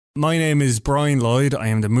My name is Brian Lloyd. I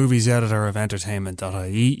am the movies editor of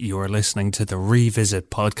entertainment.ie. You are listening to the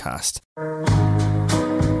Revisit podcast.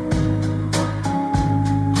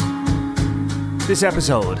 This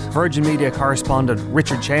episode, Virgin Media correspondent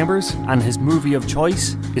Richard Chambers and his movie of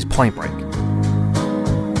choice is Point Break.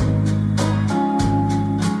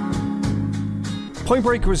 Point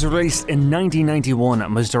Break was released in 1991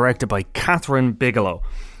 and was directed by Kathryn Bigelow.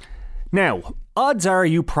 Now, odds are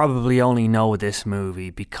you probably only know this movie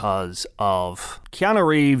because of Keanu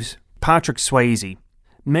Reeves, Patrick Swayze,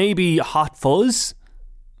 maybe Hot Fuzz,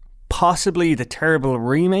 possibly the terrible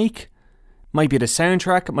remake, might be the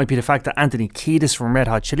soundtrack, it might be the fact that Anthony Kiedis from Red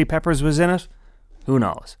Hot Chili Peppers was in it. Who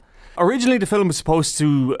knows? Originally, the film was supposed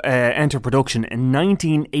to enter production in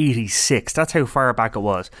 1986. That's how far back it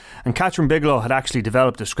was. And Kathryn Bigelow had actually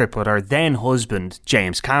developed the script with her then husband,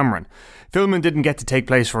 James Cameron. Filming didn't get to take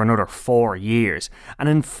place for another 4 years. And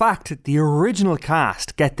in fact, the original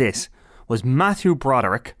cast, get this, was Matthew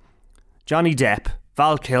Broderick, Johnny Depp,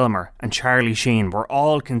 Val Kilmer and Charlie Sheen were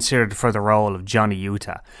all considered for the role of Johnny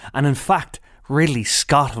Utah. And in fact, Ridley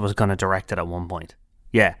Scott was going to direct it at one point.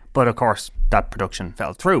 Yeah, but of course, that production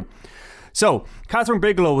fell through. So, Kathryn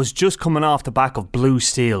Bigelow was just coming off the back of Blue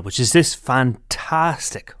Steel, which is this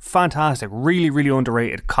fantastic, really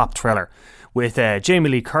underrated cop thriller with Jamie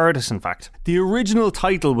Lee Curtis, in fact. The original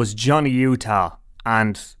title was Johnny Utah,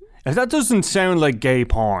 and if that doesn't sound like gay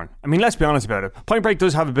porn, I mean, let's be honest about it. Point Break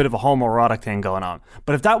does have a bit of a homoerotic thing going on.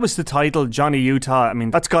 But if that was the title, Johnny Utah, I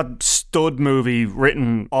mean, that's got stud movie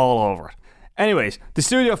written all over it. Anyways, the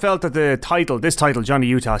studio felt that this title, Johnny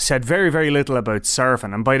Utah, said very little about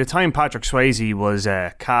surfing, and by the time Patrick Swayze was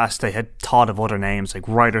cast, they had thought of other names, like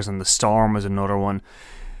Riders on the Storm was another one.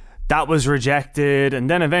 That was rejected, and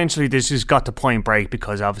then eventually this just got to Point Break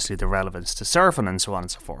because obviously the relevance to surfing and so on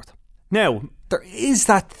and so forth. Now, there is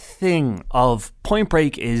that thing of Point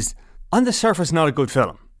Break is, on the surface, not a good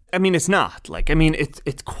film. I mean, it's not.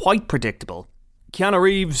 It's quite predictable. Keanu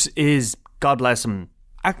Reeves is, God bless him,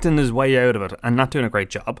 acting his way out of it and not doing a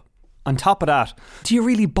great job. On top of that, do you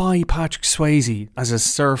really buy Patrick Swayze as a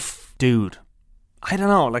surf dude? I don't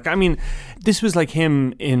know. This was like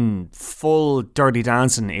him in full Dirty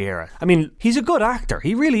Dancing era. I mean, he's a good actor.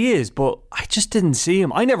 He really is, but I just didn't see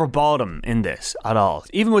him. I never bought him in this at all.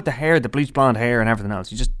 Even with the hair, the bleach blonde hair and everything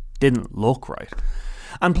else, he just didn't look right.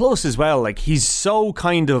 And plus as well, he's so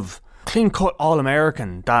kind of clean-cut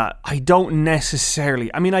all-American that I don't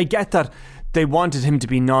necessarily... I mean, I get that they wanted him to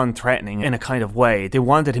be non-threatening in a kind of way. They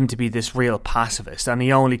wanted him to be this real pacifist, and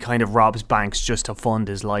he only kind of robs banks just to fund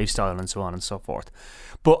his lifestyle and so on and so forth.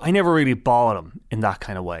 But I never really bought him in that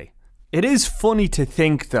kind of way. It is funny to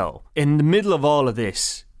think, though, in the middle of all of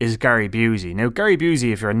this is Gary Busey. Now, Gary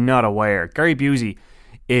Busey, if you're not aware, Gary Busey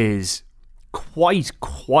is quite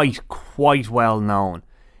well known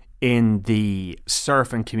in the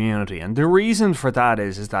surfing community. And the reason for that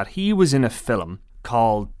is that he was in a film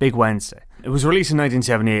called Big Wednesday. It was released in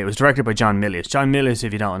 1978. It was directed by John Milius. John Milius,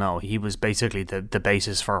 if you don't know, he was basically the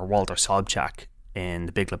basis for Walter Sobchak in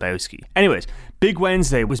The Big Lebowski. Anyways, Big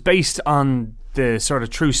Wednesday was based on the sort of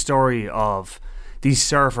true story of these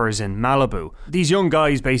surfers in Malibu. These young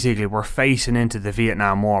guys basically were facing into the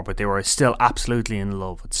Vietnam War, but they were still absolutely in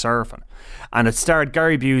love with surfing. And it starred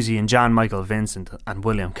Gary Busey and John Michael Vincent and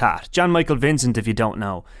William Catt. John Michael Vincent, if you don't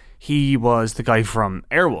know, he was the guy from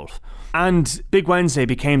Airwolf. And Big Wednesday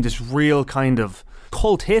became this real kind of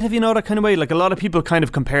cult hit, if you know that kind of way. Like, a lot of people kind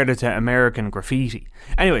of compared it to American Graffiti.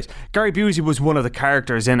 Anyways, Gary Busey was one of the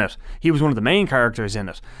characters in it. He was one of the main characters in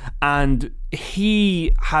it. And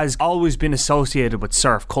he has always been associated with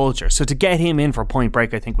surf culture. So to get him in for Point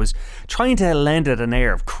Break, I think, was trying to lend it an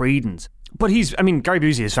air of credence. But Gary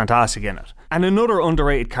Busey is fantastic in it. And another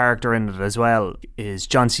underrated character in it as well is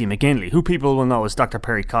John C. McGinley, who people will know as Dr.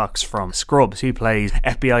 Perry Cox from Scrubs. He plays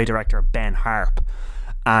FBI Director Ben Harp.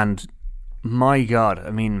 And my God,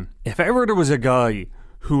 if ever there was a guy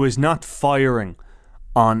who was not firing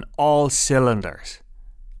on all cylinders,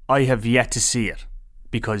 I have yet to see it.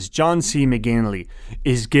 Because John C. McGinley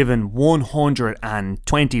is given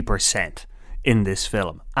 120% in this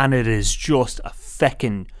film. And it is just a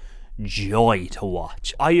feckin' joy to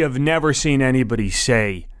watch. I have never seen anybody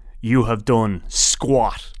say you have done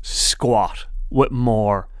squat with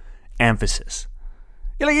more emphasis.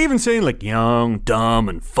 You're even saying young, dumb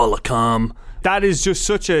and full of cum. That is just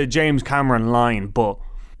such a James Cameron line, but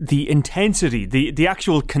the intensity, the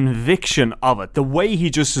actual conviction of it, the way he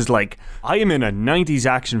just is I am in a 90s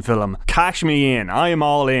action film, cash me in, I am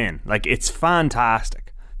all in. It's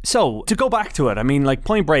fantastic. So, to go back to it,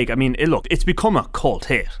 Point Break, it's become a cult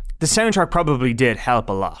hit. The soundtrack probably did help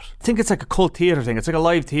a lot. I think it's like a cult theatre thing. It's like a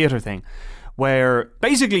live theatre thing. where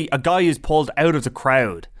basically a guy is pulled out of the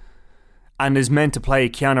crowd and is meant to play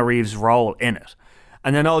Keanu Reeves' role in it.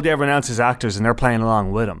 And then everyone else is actors and they're playing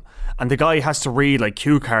along with him. And the guy has to read like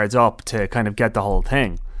cue cards up to kind of get the whole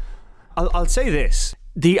thing. I'll say this.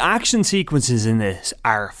 The action sequences in this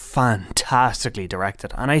are fantastically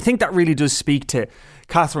directed. And I think that really does speak to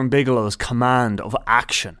Catherine Bigelow's command of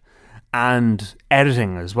action and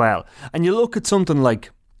editing as well. And you look at something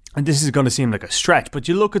like, and this is going to seem like a stretch, but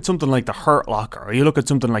you look at something like The Hurt Locker, or you look at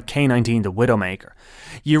something like K-19, The Widowmaker,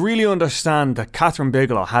 you really understand that Catherine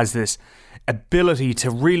Bigelow has this ability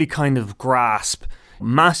to really kind of grasp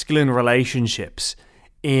masculine relationships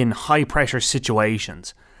in high pressure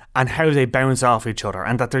situations and how they bounce off each other,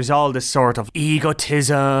 and that there's all this sort of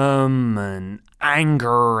egotism and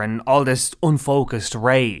anger and all this unfocused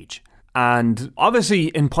rage. And obviously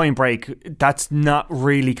in Point Break, that's not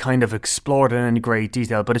really kind of explored in any great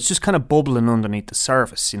detail, but it's just kind of bubbling underneath the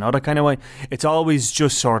surface, you know, that kind of way. It's always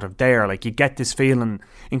just sort of there. Like, you get this feeling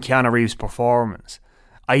in Keanu Reeves' performance,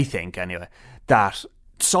 I think anyway, that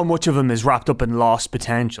so much of him is wrapped up in lost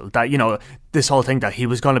potential. That, you know, this whole thing that he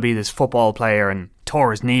was going to be this football player and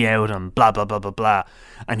tore his knee out and blah, blah, blah, blah, blah.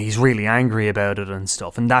 And he's really angry about it and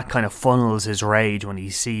stuff. And that kind of funnels his rage when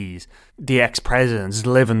he sees the ex-presidents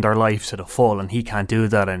living their life to the full and he can't do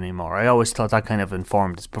that anymore. I always thought that kind of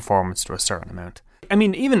informed his performance to a certain amount. I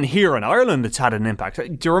mean, even here in Ireland, it's had an impact.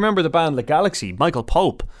 Do you remember the band The Galaxy? Michael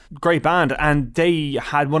Pope, great band, and they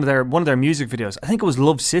had one of their music videos. I think it was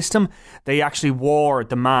Love System. They actually wore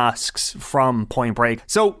the masks from Point Break.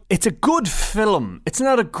 So it's a good film. It's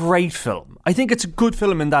not a great film. I think it's a good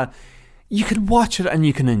film in that you can watch it and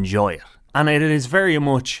you can enjoy it, and it is very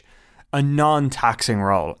much a non-taxing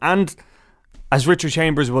role. And as Richard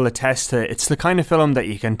Chambers will attest to, it's the kind of film that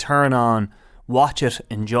you can turn on, watch it,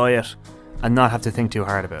 enjoy it, and not have to think too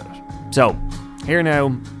hard about it. So, here now,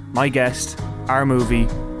 my guest, our movie,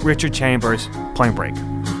 Richard Chambers, Point Break.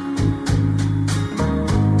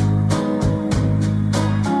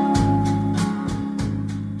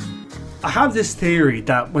 I have this theory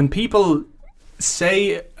that when people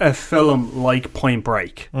say a film like Point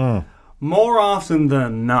Break, more often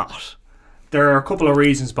than not, there are a couple of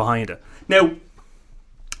reasons behind it. Now,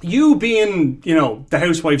 you being, you know, the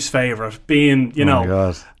housewife's favourite, being, you know... Oh my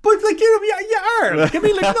God. But, like, you are. Like, I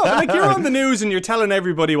mean, like, no, like, you're on the news and you're telling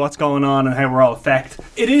everybody what's going on and how we're all fecked.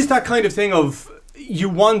 It is that kind of thing of, you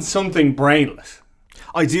want something brainless.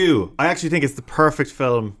 I do. I actually think it's the perfect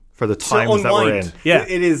film for the times that we're in. Yeah.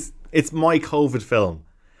 It is. It's my COVID film.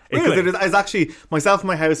 Really? Because it's actually, myself and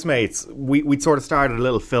my housemates, we'd sort of started a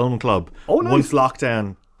little film club. Oh, nice. Once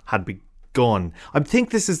lockdown had begun. I think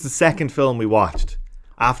this is the second film we watched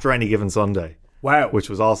after Any Given Sunday. Wow. Which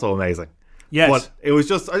was also amazing. Yes. But it was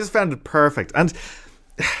just, I just found it perfect. And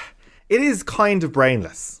it is kind of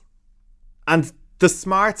brainless. And the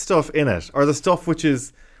smart stuff in it, or the stuff which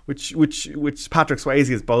Patrick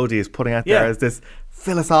Swayze as Bodhi is putting out there, as this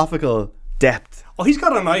philosophical depth. Oh, he's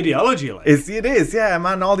got an ideology, like. It is, yeah,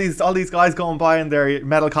 man. All these guys going by in their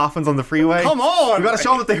metal coffins on the freeway. Come on! We've got to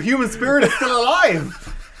show them that the human spirit is still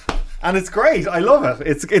alive. And it's great. I love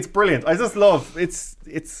it. It's brilliant. I just love it's.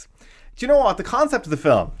 Do you know what? The concept of the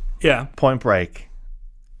film, yeah, Point Break,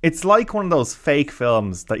 it's like one of those fake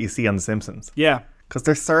films that you see on The Simpsons. Yeah. Because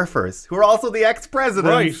they're surfers who are also the ex-presidents,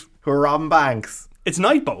 right, who are robbing banks. It's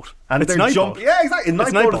Night Boat. And it's they're jumping. Yeah, exactly.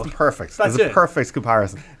 Night Boat is perfect. That's a perfect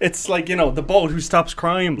comparison. It's like, you know, the boat who stops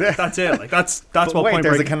crime. Like, that's it. Like, that's what wait, Point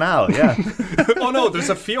there's Break. a canal, yeah. Oh no, there's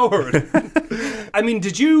a fjord. I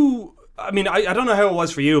mean, I don't know how it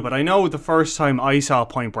was for you, but I know the first time I saw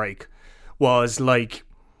Point Break was like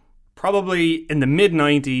probably in the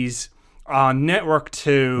mid-90s on Network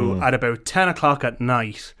 2 at about 10 o'clock at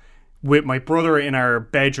night with my brother in our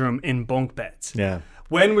bedroom in bunk beds. Yeah.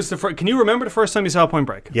 When was the first... Can you remember the first time you saw Point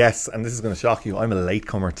Break? Yes, and this is going to shock you. I'm a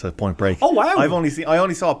latecomer to Point Break. Oh, wow. I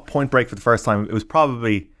only saw Point Break for the first time. It was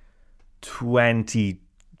probably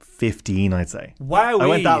 2015, I'd say. Wow. I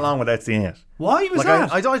went that long without seeing it. Why was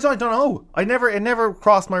that? I don't know. It never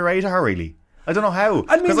crossed my radar, really. I don't know how.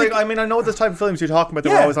 Because I know the type of films you're talking about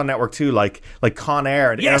that were always on Network 2, like Con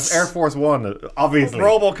Air and Air Force One, obviously.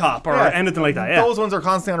 RoboCop or anything like that, yeah. Those ones are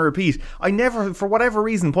constantly on repeat. I never, for whatever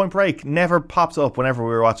reason, Point Break never popped up whenever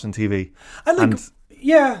we were watching TV.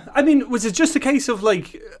 Was it just a case of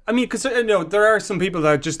because there are some people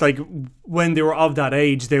that just when they were of that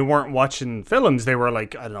age, they weren't watching films. They were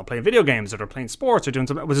playing video games or they're playing sports or doing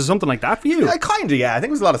something. Was it something like that for you? Kind of, yeah. I think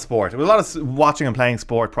it was a lot of sport. It was a lot of watching and playing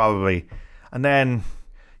sport, probably. And then,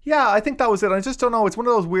 Yeah, I think that was it. I just don't know. It's one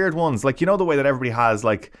of those weird ones. Like, you know the way that everybody has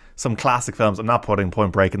like some classic films. I'm not putting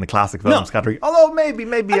Point Break in the classic films category. Although maybe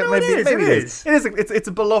it is. It's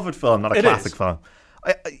a beloved film, not a classic film.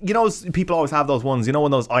 You know, people always have those ones. You know,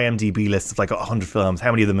 in those IMDb lists of like 100 films,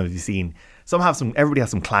 how many of them have you seen? Everybody has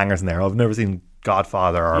some clangers in there. I've never seen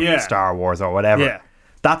Godfather or Star Wars or whatever. Yeah.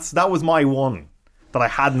 That was my one that I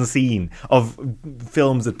hadn't seen of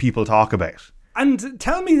films that people talk about. And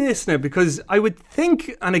tell me this now, because I would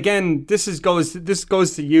think, and again, this goes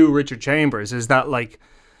to you, Richard Chambers, is that like,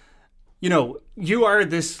 you know, you are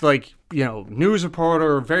this like, you know, news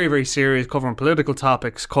reporter, very, very serious, covering political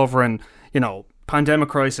topics, covering, you know, pandemic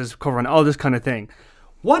crisis, covering all this kind of thing.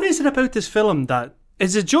 What is it about this film that,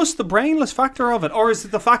 is it just the brainless factor of it, or is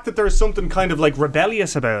it the fact that there's something kind of like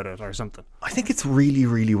rebellious about it or something? I think it's really,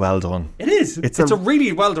 really well done. It is. It's a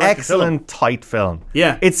really well directed excellent, tight film.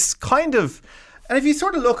 Yeah. It's kind of, and if you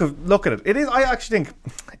sort of look at it, it is. I actually think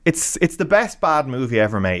it's the best bad movie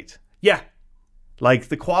ever made. Yeah. Like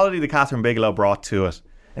the quality that Catherine Bigelow brought to it,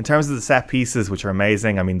 in terms of the set pieces, which are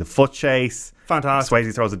amazing. I mean, the foot chase, fantastic.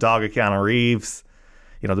 Swayze throws a dog at Keanu Reeves.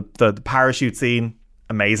 You know, the parachute scene,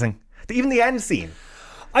 amazing. Even the end scene.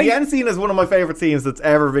 The end scene is one of my favourite scenes that's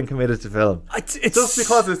ever been committed to film. It's just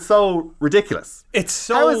because it's so ridiculous. It's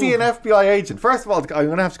so... How is he an FBI agent? First of all, I'm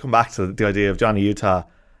going to have to come back to the idea of Johnny Utah,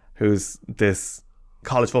 who's this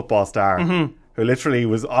college football star who literally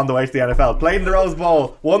was on the way to the NFL, played in the Rose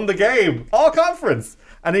Bowl, won the game, all conference.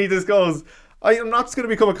 And he just goes, I'm not just going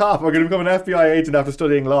to become a cop, I'm going to become an FBI agent after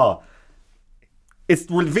studying law. It's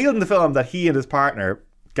revealed in the film that he and his partner,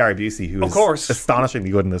 Gary Busey, who is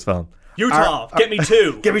astonishingly good in this film, Utah, get me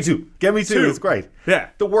two. Get me two. It's great. Yeah.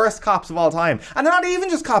 The worst cops of all time. And they're not even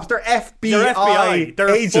just cops, they're FBI. They're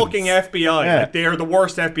agents. fucking FBI. Yeah. Like, they're the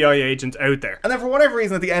worst FBI agents out there. And then for whatever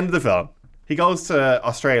reason, at the end of the film, he goes to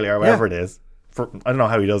Australia or wherever it is. I don't know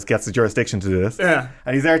how he gets the jurisdiction to do this. Yeah.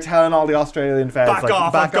 And he's there telling all the Australian feds, Back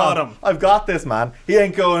off, I've got him. I've got this, man. He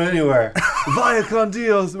ain't going anywhere. Vaya con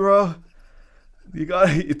Dios, bro.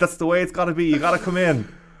 That's the way it's got to be. You got to come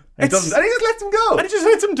in. And he just lets him go. And he just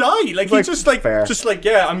lets him die. Like, he just like,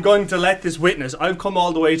 yeah, I'm going to let this witness. I've come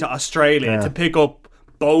all the way to Australia to pick up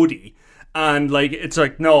Bodhi. And like, it's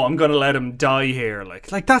like, no, I'm going to let him die here. Like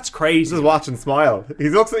that's crazy. Just watch and smile. At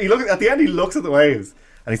the end, he looks at the waves.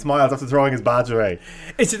 And he smiles after throwing his badge away.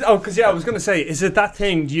 Because I was going to say, is it that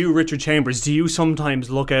thing, you, Richard Chambers, do you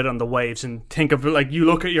sometimes look out on the waves and think of, like, you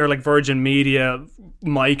look at your, like, Virgin Media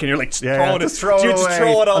mic and you're like, just throw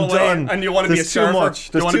it all away and you want to be a surfer?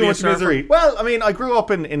 There's too much misery. Well, I mean, I grew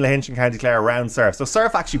up in Lahinch and County Clare around surf, so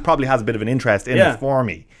surf actually probably has a bit of an interest in it for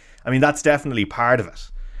me. I mean, that's definitely part of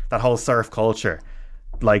it. That whole surf culture.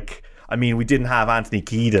 Like, I mean, we didn't have Anthony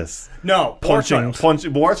Kiedis. No, punching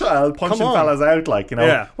fellas out, like, you know.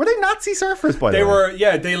 Yeah. Were they Nazi surfers, by the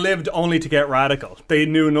way? They lived only to get radical. They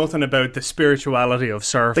knew nothing about the spirituality of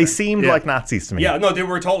surfing. They seemed like Nazis to me. Yeah, no, they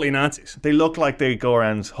were totally Nazis. They looked like they go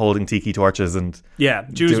around holding tiki torches and... Yeah,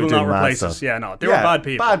 Jews will not replace us. Yeah, no, they were bad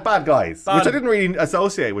people. Bad guys. Which I didn't really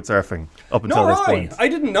associate with surfing up until this point. I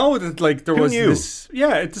didn't know that, like, there was this...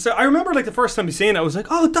 Yeah, I remember, like, the first time you seen it, I was like,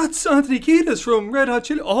 oh, that's Anthony Kiedis from Red Hot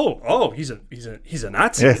Chili... Oh, he's a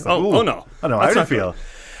Nazi. Yes. Oh no. I know how do you feel.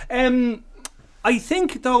 I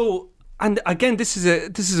think though, and again, this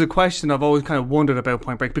is a question I've always kind of wondered about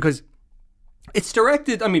Point Break, because it's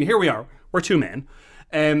directed. I mean, here we are. We're two men.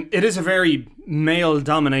 It is a very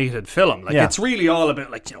male-dominated film. Like, it's really all about,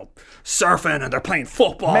 like, you know, surfing and they're playing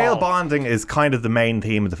football. Male bonding is kind of the main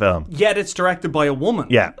theme of the film. Yet it's directed by a woman.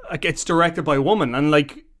 Yeah, like, it's directed by a woman, and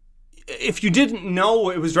like, if you didn't know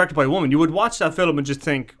it was directed by a woman, you would watch that film and just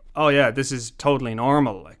think, oh yeah, this is totally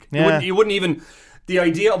normal. Like, you wouldn't even, the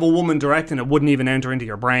idea of a woman directing it wouldn't even enter into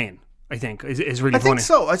your brain. I think is really funny. I think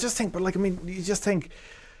so. I just think, but like, I mean, you just think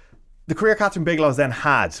the career Catherine Bigelow's then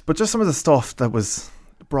had, but just some of the stuff that was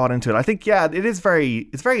brought into it. I think, it's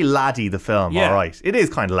very laddie, the film. All right, it is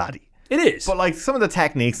kind of laddie. It is. But like some of the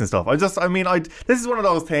techniques and stuff, this is one of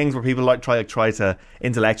those things where people like try to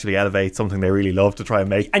intellectually elevate something they really love to try and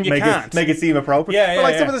make it seem appropriate.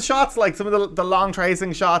 But some of the shots, like some of the long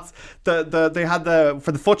tracing shots, they had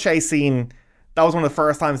for the foot chase scene, that was one of the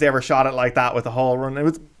first times they ever shot it like that with the whole run.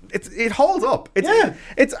 It holds up.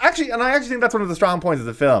 It's actually, and I actually think that's one of the strong points of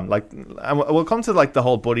the film. Like, and we'll come to like the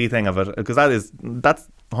whole buddy thing of it, because that's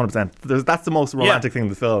 100%. That's the most romantic thing of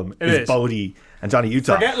the film. Is Bodhi and Johnny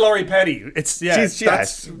Utah. Forget Laurie Petty.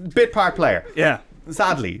 She's bit part player. Yeah.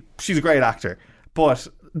 Sadly, she's a great actor, but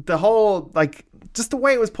the whole, like, just the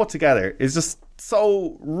way it was put together is just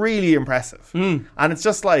so really impressive. And it's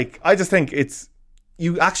just like, I just think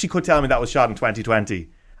you actually could tell me that was shot in 2020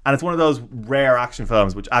 And it's one of those rare action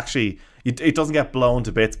films which actually it doesn't get blown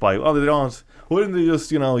to bits by, oh, they don't. Why didn't they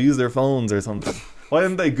just, use their phones or something? Why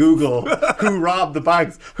didn't they Google who robbed the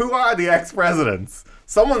banks? Who are the ex-presidents?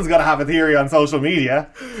 Someone's got to have a theory on social media.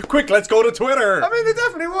 Quick, let's go to Twitter. I mean, they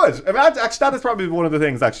definitely would. Actually, that is probably one of the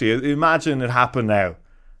things, actually. Imagine it happened now.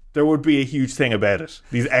 There would be a huge thing about it.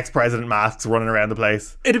 These ex-president masks running around the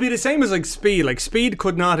place. It'd be the same as like Speed. Like Speed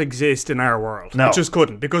could not exist in our world. No. It just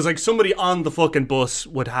couldn't. Because like somebody on the fucking bus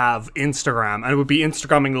would have Instagram and it would be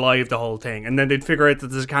Instagramming live the whole thing. And then they'd figure out that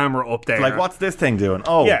there's a camera up there. Like, what's this thing doing?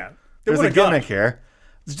 Oh, yeah, there's a gimmick here.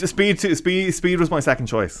 Speed was my second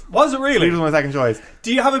choice. Was it really? Speed was my second choice.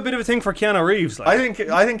 Do you have a bit of a thing for Keanu Reeves? Like? I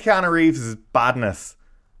think Keanu Reeves' badness,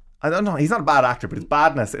 I don't know, he's not a bad actor, but his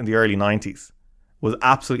badness in the early 90s was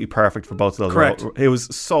absolutely perfect for both of those Correct. roles. It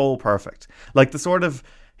was so perfect. Like the sort of,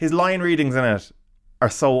 his line readings in it are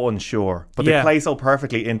so unsure, but they play so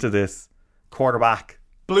perfectly into this quarterback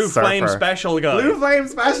Blue surfer. Flame Special guy. Blue Flame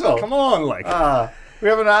Special. Come on, like. We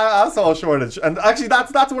have an asshole shortage, and actually,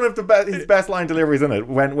 that's one of his best line deliveries in it.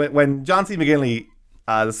 When John C. McGinley,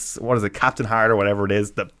 as what is it, Captain Hart or whatever it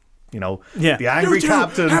is, the angry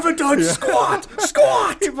captain, haven't done squat.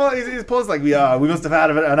 He's posed like we must have had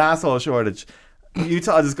an asshole shortage.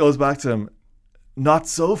 Utah just goes back to him, not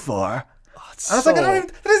so far. And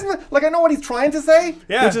it's like, I know what he's trying to say,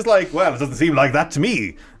 which is like, well, it doesn't seem like that to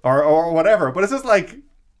me, or whatever. But it's just like,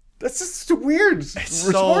 that's just weird.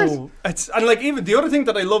 And like, even the other thing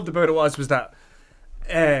that I loved about it was that,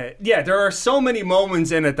 there are so many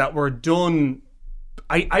moments in it that were done.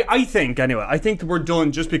 I think that we're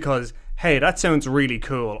done just because, hey, that sounds really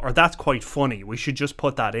cool, or that's quite funny. We should just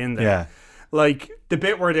put that in there. Yeah. Like the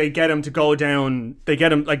bit where they get him to go down,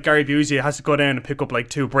 like Gary Busey has to go down and pick up like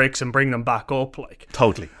 2 bricks and bring them back up. Like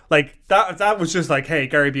totally. Like that was just like, hey,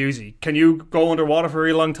 Gary Busey, can you go underwater for a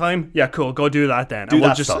really long time? Yeah, cool. Go do that then.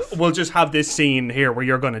 We'll just have this scene here where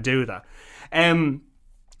you're going to do that.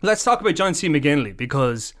 Let's talk about John C. McGinley,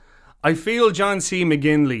 because I feel John C.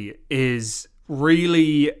 McGinley is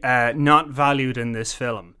really not valued in this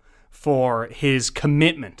film for his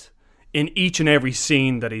commitment in each and every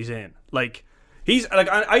scene that he's in. Like, he's like,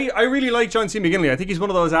 I really like John C. McGinley. I think he's one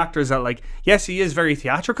of those actors that, like, yes, he is very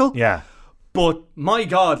theatrical. Yeah. But my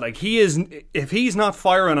God, like, if he's not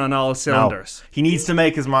firing on all cylinders, he needs to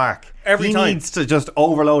make his mark every time. He needs to just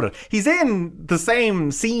overload it. He's in the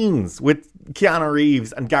same scenes with Keanu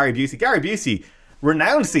Reeves and Gary Busey. Gary Busey,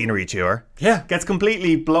 renowned scenery chewer, gets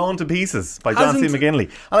completely blown to pieces by John C.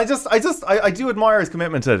 McGinley. And I do admire his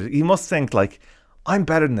commitment to it. He must think like, I'm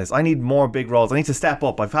better than this. I need more big roles. I need to step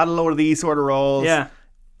up. I've had a load of these sort of roles. Yeah.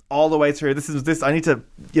 All the way through. This. I need to,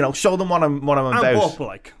 show them what I'm about.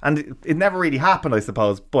 Like. And it never really happened, I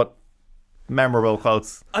suppose. But memorable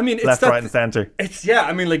quotes. I mean, it's left, right, and centre. It's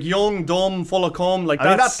like young, dumb, full of cum. Like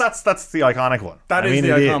that's the iconic one. That is the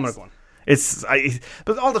iconic one.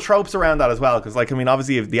 But all the tropes around that as well, because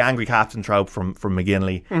obviously you have the angry captain trope from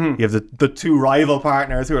McGinley. Mm-hmm. You have the 2 rival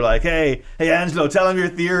partners who are like, hey Angelo, tell him your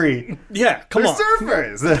theory. Yeah, come on,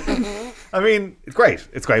 surfers. I mean, it's great.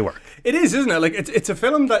 It's great work. It is, isn't it? Like, it's a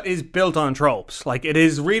film that is built on tropes. Like, it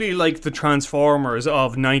is really like the Transformers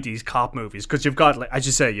of 90s cop movies, because you've got, like, as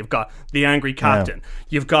you say, you've got the angry captain. Yeah.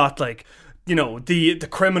 You've got, like, the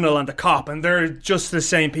criminal and the cop, and they're just the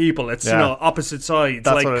same people. It's, opposite sides.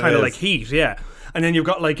 That's like, kind of like Heat, yeah. And then you've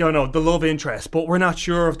got, like, the love interest, but we're not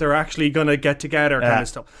sure if they're actually going to get together kind of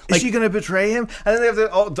stuff. Like, is she going to betray him? And then they have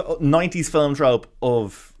the 90s film trope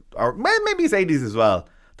of, or maybe it's 80s as well,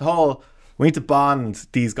 the whole, we need to bond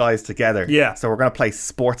these guys together. Yeah. So we're going to play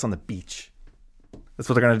sports on the beach. That's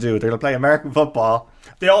what they're going to do. They're going to play American football.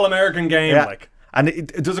 The all-American game, like. And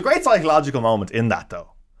there's a great psychological moment in that,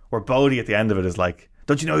 though, where Bodie at the end of it is like,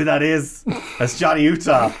 don't you know who that is? That's Johnny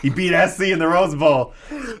Utah. He beat SC in the Rose Bowl.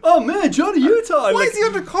 Oh man, Johnny Utah. Why is he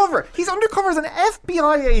undercover? He's undercover as an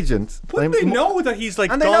FBI agent. Wouldn't they know that he's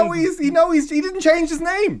like, and they know he didn't change his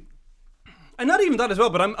name. And not even that as well,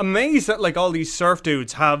 but I'm amazed that like all these surf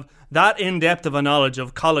dudes have that in-depth of a knowledge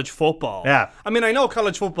of college football. Yeah. I mean, I know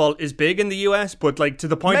college football is big in the US, but like to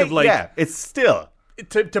the point of like... Yeah, it's still...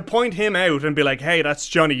 To point him out and be like, hey, that's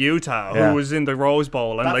Johnny Utah, who was in the Rose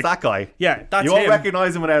Bowl. And that's like, that guy. Yeah, that's him. You won't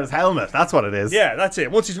recognise him without his helmet. That's what it is. Yeah, that's it.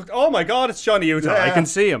 Once he's like, oh my God, it's Johnny Utah. I can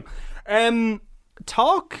see him.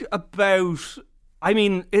 Talk about... I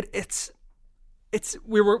mean,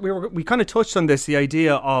 we kind of touched on this, the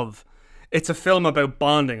idea of it's a film about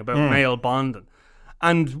bonding, about male bonding.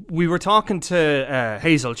 And we were talking to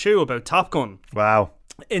Hazel Chu about Top Gun. Wow.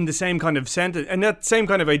 In the same kind of sentence, and that same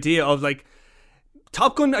kind of idea of like,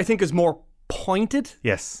 Top Gun, I think, is more pointed.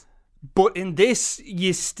 Yes. But in this,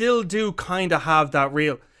 you still do kind of have that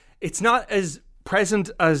real... It's not as present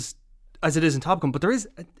as it is in Top Gun, but there is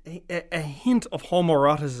a hint of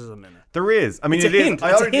homoeroticism in it. There is. I mean, It's a hint.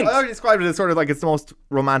 I already described it as sort of like it's the most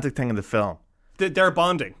romantic thing in the film. They're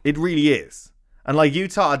bonding. It really is. And like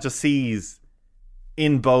Utah just sees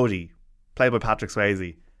in Bodhi, played by Patrick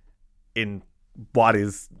Swayze, in what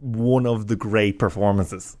is one of the great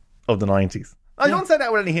performances of the 90s. I don't say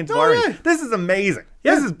that with any hint of irony. Yeah. This is amazing.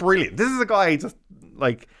 Yeah. This is brilliant. This is a guy just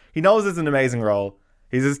like, he knows it's an amazing role.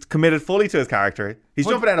 He's just committed fully to his character. He's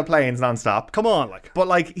jumping out of planes nonstop. Come on, like. But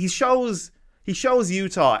like he shows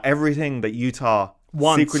Utah everything that Utah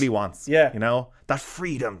secretly wants. Yeah. You know? That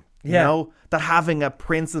freedom. You know? That having a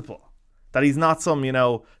principle. That he's not some, you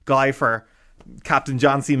know, guy for Captain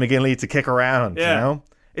John C. McGinley to kick around. Yeah. You know?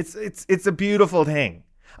 It's a beautiful thing.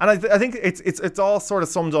 And I think it's all sort of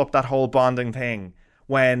summed up, that whole bonding thing,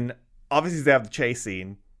 when obviously they have the chase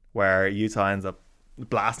scene where Utah ends up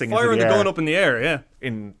blasting firing into the the air gun up in the air, yeah.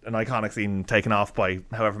 in an iconic scene taken off by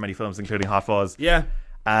however many films, including Hot Fuzz. Yeah.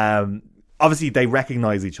 Obviously they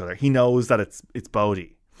recognize each other. He knows that it's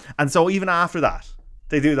Bodhi. And so even after that,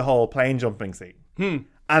 they do the whole plane jumping scene.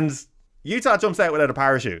 And Utah jumps out without a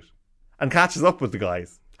parachute and catches up with the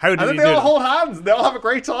guys. How did and then he they do all that? hold hands and they all have a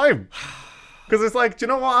great time. Because it's like, do you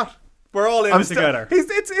know what? We're all in it together.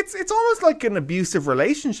 It's almost like an abusive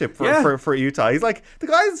relationship for Utah. He's like, the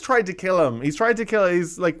guy's tried to kill him. He's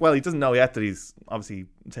like, well, he doesn't know yet that he's obviously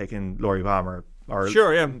taken Laurie Palmer or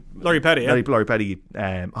Laurie Petty, Laurie Petty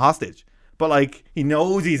hostage. But like, he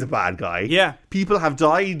knows he's a bad guy. Yeah. People have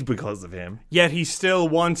died because of him. Yet he still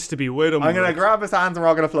wants to be with him. I'm gonna grab his hands and we're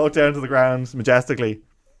all gonna float down to the ground majestically.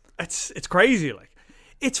 It's crazy. Like,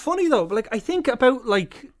 it's funny though. Like, I think of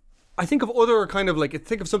other kind of like,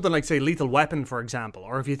 think of something like, say, Lethal Weapon, for example,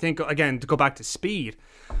 or if you think, again, to go back to Speed,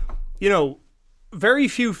 you know, very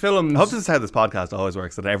few films. I hope this is how this podcast always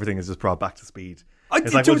works, that everything is just brought back to Speed.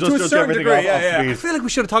 It's like, to a certain degree, I feel like we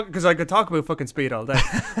should have talked, because I could talk about fucking Speed all day.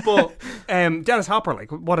 But Dennis Hopper,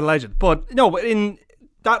 like, what a legend. But no, in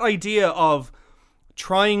that idea of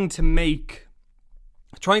trying to make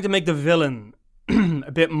the villain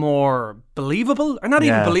a bit more believable, or not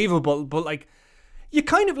even believable, but like, you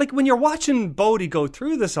kind of like, when you're watching Bodhi go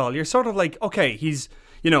through this all, you're sort of like, okay, he's,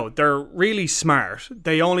 you know, they're really smart.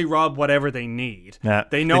 They only rob whatever they need. Yeah.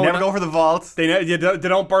 They know. They never go for the vault. They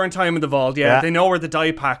don't burn time in the vault. Yeah. They know where the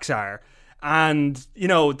die packs are, and you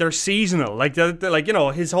know, they're seasonal. Like they're like, you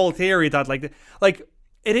know, his whole theory that like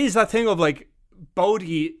it is that thing of like,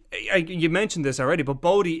 Bodhi, you mentioned this already, but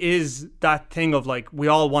Bodhi is that thing of like, we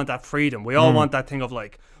all want that freedom. We all want that thing of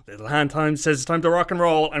like, little hand time says it's time to rock and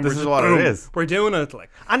roll, and this is what it is. We're doing it, like.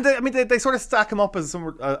 And they sort of stack him up as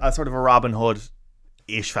a sort of a Robin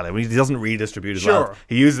Hood-ish fella. I mean, he doesn't redistribute his wealth.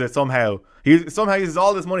 He uses it somehow. He somehow uses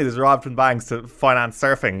all this money that's robbed from banks to finance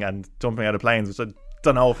surfing and jumping out of planes, which I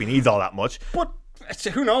don't know if he needs all that much. But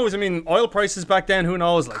who knows? I mean, oil prices back then, who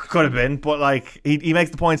knows? Like, could have been, but like he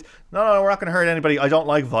makes the point, no, we're not going to hurt anybody. I don't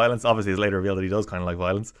like violence. Obviously, it's later revealed that he does kind of like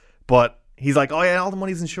violence, but he's like, oh yeah, all the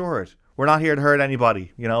money's insured. We're not here to hurt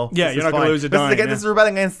anybody, you know? Yeah, you're not going to lose a dime. This is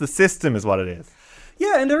rebelling against the system, is what it is.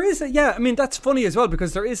 Yeah, and there is, I mean, that's funny as well,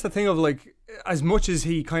 because there is the thing of like, as much as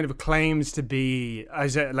he kind of claims to be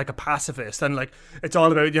like a pacifist, and like, it's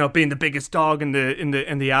all about, you know, being the biggest dog in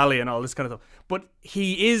the alley and all this kind of stuff, but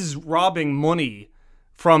he is robbing money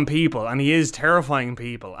from people, and he is terrifying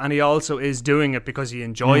people, and he also is doing it because he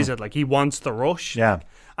enjoys it. Like, he wants the rush. Yeah.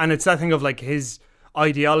 And it's that thing of like, his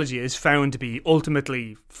ideology is found to be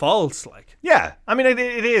ultimately false. Like, yeah, I mean, it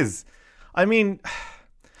is. I mean,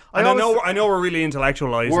 I know we're really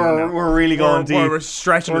intellectualizing. We're really going deep. We're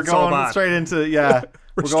stretching. We're going so straight into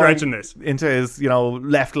we're stretching this into his, you know,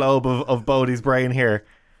 left lobe of Bodhi's brain here.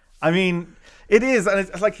 I mean, it is, and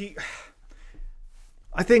it's like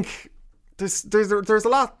I think there's a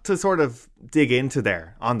lot to sort of dig into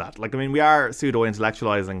there on that. Like, I mean, we are pseudo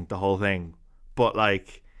intellectualizing the whole thing, but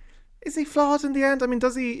like, is he flawed in the end? I mean,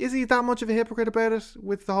 is he that much of a hypocrite about it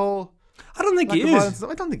with the whole? I don't think he is.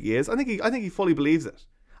 I don't think he is. I think he fully believes it,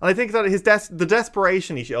 and I think that the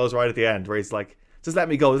desperation he shows right at the end, where he's like, "Just let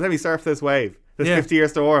me go. Just let me surf this wave, this 50-year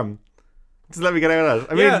storm. Just let me get out of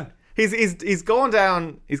it." I mean, he's going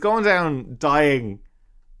down. He's going down, dying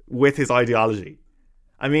with his ideology.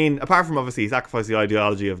 I mean, apart from obviously he sacrificed the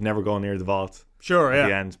ideology of never going near the vault. Sure, at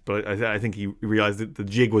the end, but I think he realized that the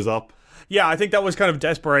jig was up. Yeah, I think that was kind of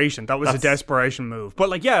desperation. That's a desperation move. But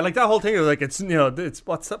like, yeah, like that whole thing of like, it's, you know, it's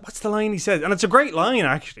what's the line he said, and it's a great line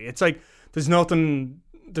actually. It's like, there's nothing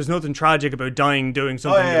tragic about dying doing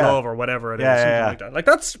something you love, or whatever it is, something like that. Like,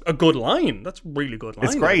 that's a good line. That's a really good line.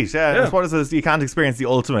 It's great. It's what it says. You can't experience the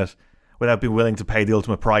ultimate without being willing to pay the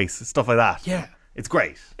ultimate price. Stuff like that. Yeah. It's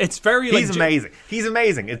great. It's very. He's amazing. He's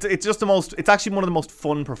amazing. It's just the most. It's actually one of the most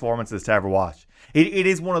fun performances to ever watch. It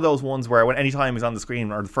is one of those ones where when any time he's on the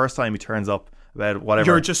screen or the first time he turns up about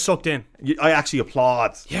whatever, you're just sucked in. I actually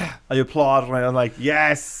applaud. Yeah, I applaud and I'm like,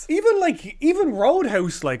 yes. Even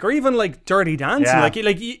Roadhouse, or even Dirty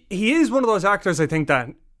Dancing, he is one of those actors. I think that,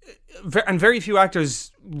 and very few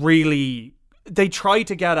actors really. They try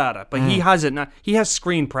to get at it, but he has it now. He has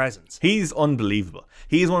screen presence. He's unbelievable.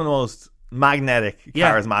 He's one of the most magnetic,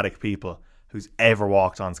 charismatic people who's ever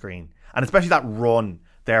walked on screen. And especially that run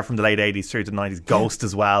there from the late 80s through to the 90s, Ghost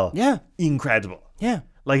as well. Yeah. Incredible. Yeah.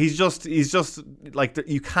 He's just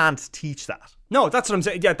you can't teach that. No, that's what I'm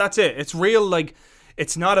saying. Yeah, that's it. It's real,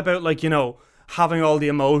 it's not about, having all the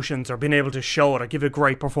emotions or being able to show it or give a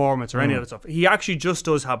great performance or any of that stuff. He actually just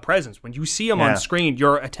does have presence. When you see him on screen,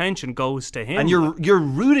 your attention goes to him. And you're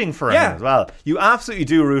rooting for him as well. You absolutely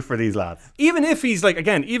do root for these lads. Even if he's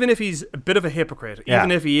even if he's a bit of a hypocrite, even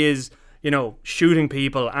if he is, shooting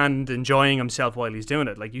people and enjoying himself while he's doing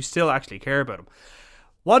it, you still actually care about him.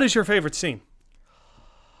 What is your favourite scene?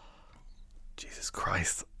 Jesus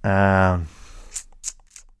Christ.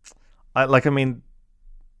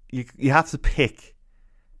 You have to pick.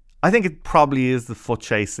 I think it probably is the foot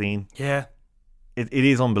chase scene. Yeah. It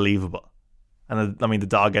is unbelievable. And the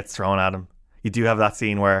dog gets thrown at him. You do have that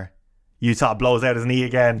scene where Utah blows out his knee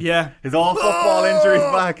again. Yeah. His all football injuries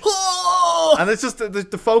back. And it's just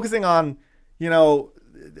the focusing on,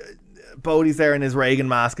 Bodie's there in his Reagan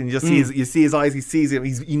mask and you just you see his eyes, he sees him,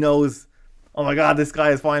 he knows, oh my God, this guy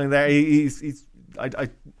is finally there. I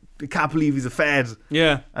can't believe he's a Fed.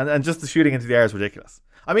 Yeah. And just the shooting into the air is ridiculous.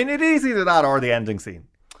 I mean, it is either that or the ending scene.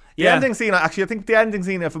 The ending scene, actually, I think the ending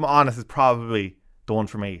scene, if I'm honest, is probably the one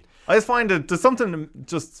for me. I just find there's something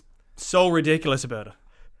just so ridiculous about it.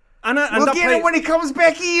 And we'll get it when he comes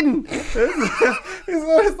back in.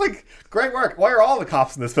 It's like, great work. Why are all the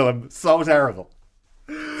cops in this film so terrible?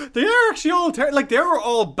 They are actually all they were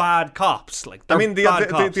all bad cops. The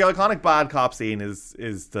iconic bad cop scene is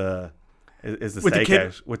the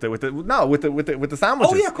stakeout with the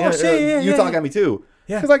sandwiches. Oh yeah, of course. Utah got me too.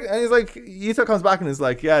 Yeah, he's Utah comes back and is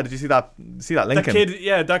like, yeah, did you see that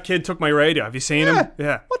Lincoln? That kid took my radio. Have you seen him?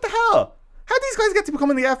 Yeah. What the hell? How do these guys get to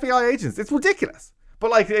becoming the FBI agents? It's ridiculous.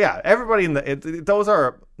 But everybody in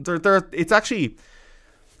it's actually.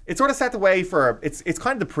 It's sort of set the way for it's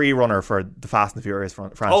kind of the pre-runner for the Fast and the Furious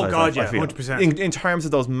franchise. Oh God, yeah, 100%. In terms of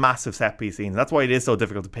those massive set piece scenes, that's why it is so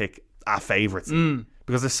difficult to pick a favourite scene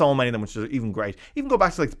because there's so many of them which are even great. Even go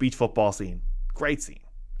back to the beach football scene, great scene,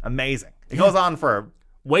 amazing. It goes on for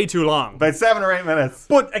way too long, about 7 or 8 minutes.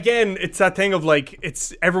 But again, it's that thing of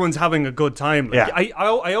it's everyone's having a good time.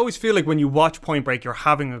 I always feel like when you watch Point Break, you're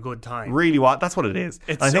having a good time. Really, that's what it is.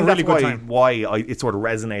 It's I think a really that's good time. Why it sort of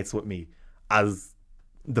resonates with me as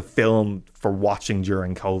the film for watching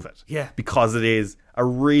during COVID. Yeah. Because it is a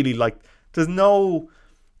really there's no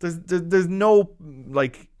bad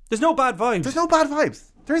vibes. There's no bad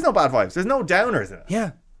vibes. There is no bad vibes. There's no downers in it.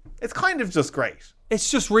 Yeah. It's kind of just great.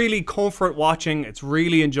 It's just really comfort watching. It's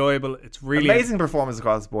really enjoyable. It's really amazing performance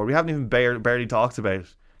across the board. We haven't even barely talked about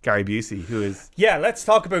Gary Busey, who is... Yeah, let's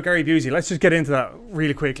talk about Gary Busey. Let's just get into that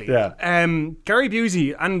really quickly. Yeah. Gary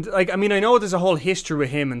Busey, and I know there's a whole history with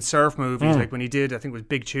him in surf movies, when he did, I think it was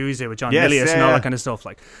Big Tuesday with John Milius and all that kind of stuff.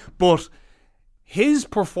 But his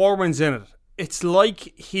performance in it, it's like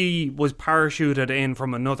he was parachuted in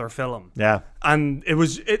from another film. Yeah. And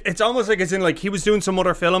it's almost like it's in he was doing some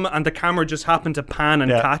other film and the camera just happened to pan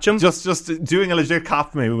and catch him. Just doing a legit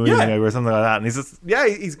cop movie or something like that. And he's just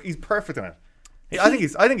he's perfect in it. I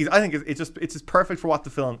think it's just perfect for what the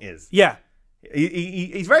film is. Yeah.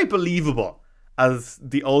 He's very believable as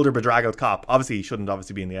the older bedraggled cop. Obviously he shouldn't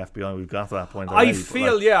be in the FBI. We've got to that point already.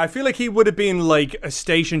 I feel like he would have been a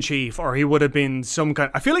station chief, or he would have been some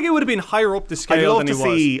kind. I feel like he would have been higher up the scale than he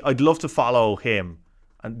was. I'd love to follow him,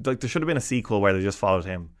 and there should have been a sequel where they just followed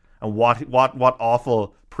him and what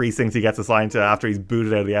awful precinct he gets assigned to after he's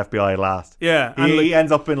booted out of the FBI at last. Yeah, he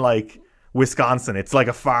ends up in Wisconsin. It's like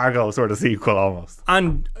a Fargo sort of sequel almost.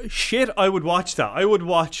 And shit, I would watch that. I would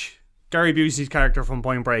watch Gary Busey's character from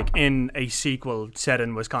Point Break in a sequel set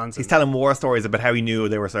in Wisconsin. He's telling war stories about how he knew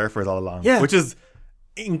they were surfers all along. Yeah. Which is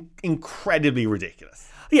incredibly ridiculous.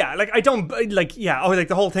 Yeah, the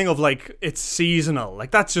whole thing of it's seasonal.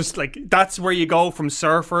 That's just that's where you go from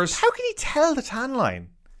surfers. How can he tell the tan line?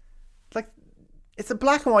 It's a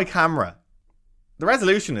black and white camera. The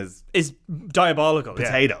resolution is diabolical.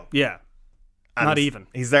 Potato. Yeah. And not even.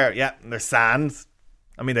 He's there, and there's sand.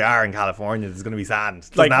 I mean, they are in California. There's going to be sand.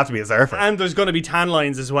 It doesn't have to be a surfer. And there's going to be tan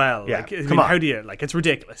lines as well. Yeah, come on. How do you... it's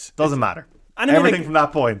ridiculous. Doesn't matter. And everything from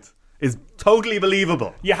that point is totally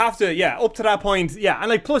believable. You have to, up to that point, and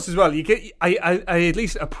like plus as well, I at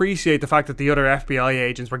least appreciate the fact that the other FBI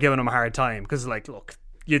agents were giving him a hard time because like, look,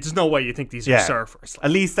 there's no way you think these are surfers. Like,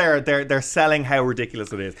 at least they're selling how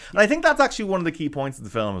ridiculous it is, and I think that's actually one of the key points of the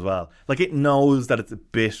film as well. Like it knows that it's a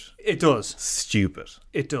bit, it does, stupid.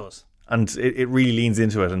 It does, and it really leans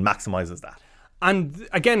into it and maximizes that. And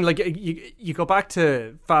again, like you go back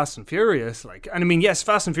to Fast and Furious, like, and I mean, yes,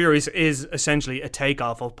 Fast and Furious is essentially a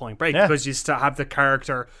takeoff of Point Break because you still have the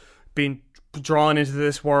character being drawn into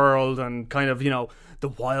this world and kind of, you know, the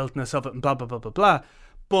wildness of it and blah blah blah blah blah.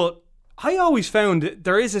 But I always found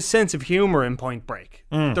there is a sense of humor in Point Break.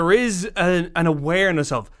 There is an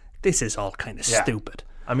awareness of this is all kind of stupid.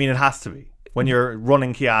 I mean, it has to be when you're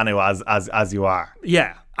running Keanu as you are.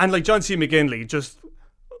 Yeah, and like John C. McGinley just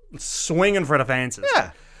swinging for the fences.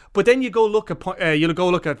 Yeah, but then you go look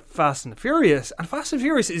at Fast and Furious, and Fast and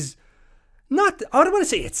Furious is not. I don't want to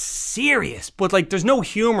say it's serious, but like there's no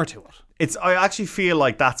humor to it. I actually feel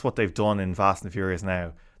like that's what they've done in Fast and Furious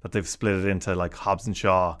now. That they've split it into like Hobbs and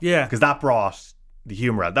Shaw. Yeah, because that brought the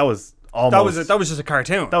humor out. That was almost that was just a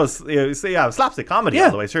cartoon. That was slapstick comedy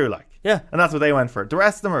all the way through. Like and that's what they went for. The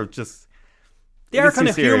rest of them are just. They are kind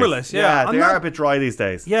of humorless. Yeah, they are a bit dry these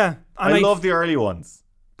days. Yeah, I love the early ones.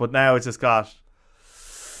 But now it's just got...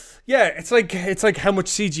 Yeah, it's like how much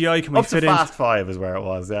CGI can we fit in? Up to Fast 5 is where it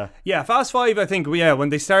was, yeah. Yeah, Fast 5, I think, when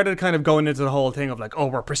they started kind of going into the whole thing of like, oh,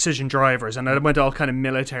 we're precision drivers, and it went all kind of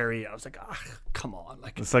military, I was like, come on.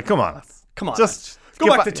 Like, it's like, come on. Just go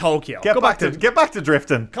back to Tokyo. Get back to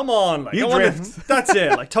drifting. Come on. Like, you drift. That's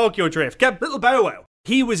it, like Tokyo Drift. Get little Bow Wow.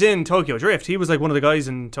 He was in Tokyo Drift. He was like one of the guys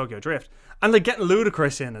in Tokyo Drift. And like getting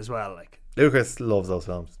Ludacris in as well. Like Ludacris loves those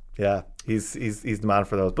films. Yeah, he's the man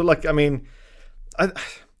for those. But like, I mean,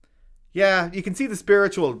 you can see the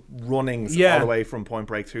spiritual runnings all the way from Point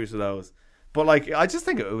Break through to those. But like, I just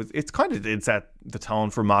think it kind of did set the tone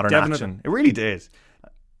for modern action. It really did.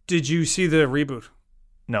 Did you see the reboot?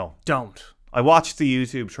 No, don't. I watched the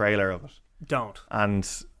YouTube trailer of it. Don't. And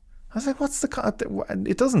I was like, what's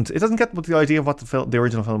it doesn't get what the idea of what the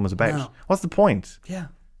original film was about. No. What's the point? Yeah.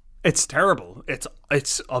 It's terrible.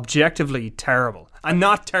 It's objectively terrible. And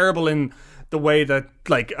not terrible in the way that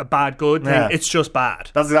like a bad good thing. It's just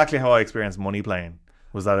bad. That's exactly how I experienced Money Plane.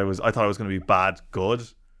 I thought it was going to be bad good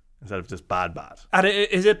instead of just bad. And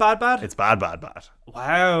is it bad? It's bad.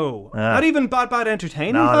 Wow. Not even bad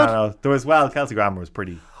entertaining. No. There was Kelsey Grammer was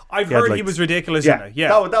pretty. I've heard he was ridiculous in it. Yeah.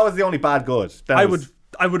 That was the only bad good. I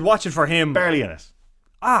would watch it for him. Barely in it.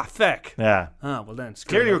 Feck. Yeah. Well then.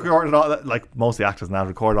 Clearly recorded all that, like most of the actors now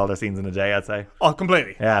record all their scenes in a day, I'd say. Oh,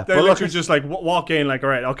 completely. Yeah. They literally just like walk in like, all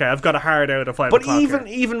right, okay, I've got a hard out at 5 o'clock. But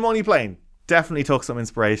even Money Plane definitely took some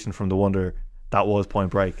inspiration from the wonder that was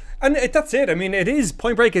Point Break. And that's it. I mean, it is.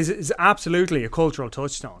 Point Break is absolutely a cultural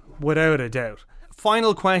touchstone, without a doubt.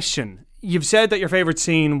 Final question. You've said that your favourite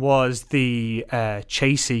scene was the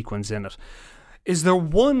chase sequence in it. Is there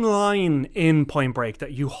one line in Point Break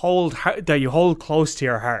that you hold close to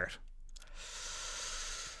your heart?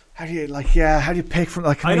 How do you pick from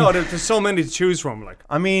like? I know there's so many to choose from. Like,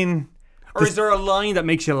 I mean, or is there a line that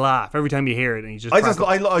makes you laugh every time you hear it and you just?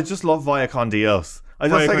 I just love Vaya con Dios. I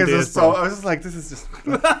was just like, this is just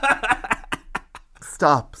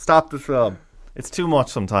stop the film. It's too much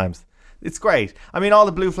sometimes. It's great. I mean, all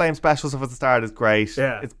the Blue Flame special stuff at the start is great.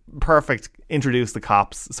 Yeah, it's perfect. Introduce the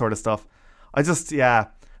cops sort of stuff.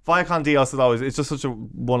 Vaya con Dios is always, it's just such a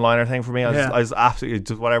one-liner thing for me. I just absolutely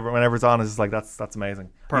just whenever it's on, it's just like that's amazing.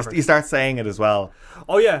 Perfect. You start saying it as well.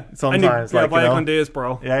 Oh yeah, sometimes Vaya con Dios,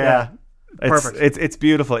 bro. Yeah. Perfect. It's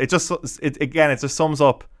beautiful. It just sums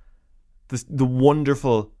up the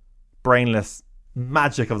wonderful, brainless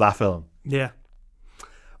magic of that film. Yeah.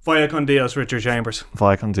 Vaya con Dios, Richard Chambers.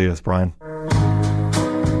 Vaya con Dios, Brian.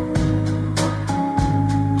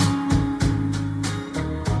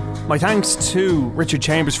 My thanks to Richard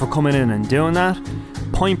Chambers for coming in and doing that.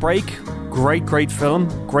 Point Break, great film.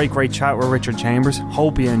 Great chat with Richard Chambers.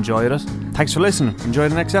 Hope you enjoyed it. Thanks for listening. Enjoy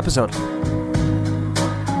the next episode.